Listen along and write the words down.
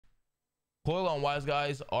Koil on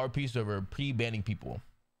Wiseguy's RP server pre-banning people.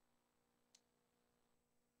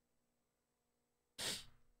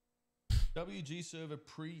 WG server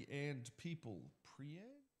pre-and people.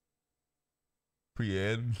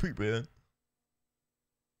 Pre-and? Pre-ban.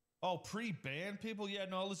 Oh, pre-ban people? Yeah,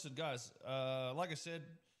 no, listen, guys. Like I said,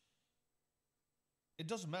 it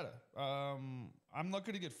doesn't matter. I'm not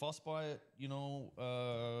going to get fussed by it. You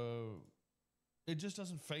know, it just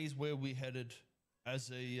doesn't phase where we're headed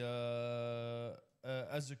as a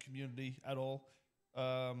community at all.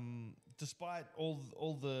 Despite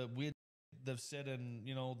all the weird they've said and,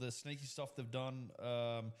 you know, the sneaky stuff they've done,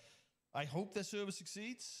 I hope their service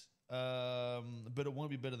succeeds. But it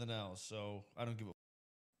won't be better than ours, so I don't give a.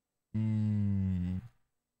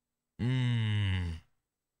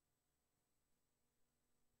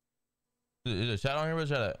 Is there a chat on here? Where's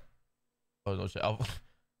chat at? Oh, no chat.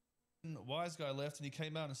 Wiseguy left and he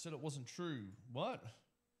came out and said it wasn't true. What?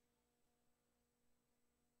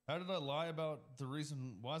 How did I lie about the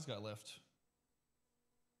reason Wiseguy left?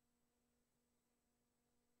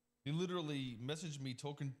 He literally messaged me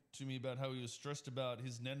talking to me about how he was stressed about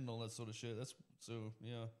his net and all that sort of shit. That's so,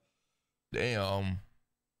 yeah. Damn.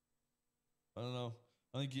 I don't know.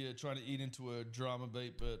 I think you're trying to eat into a drama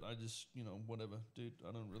bait, but I just, you know, whatever, dude.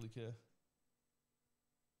 I don't really care.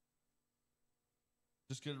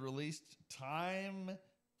 Just get it released. Time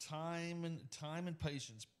and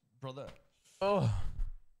patience, brother. Oh.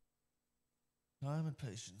 Time and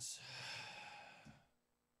patience.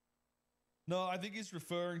 No, I think he's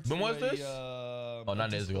referring to when was this? Oh, 9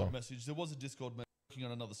 days ago. Message. There was a Discord message working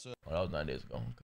on another server. Oh, that was 9 days ago. Okay.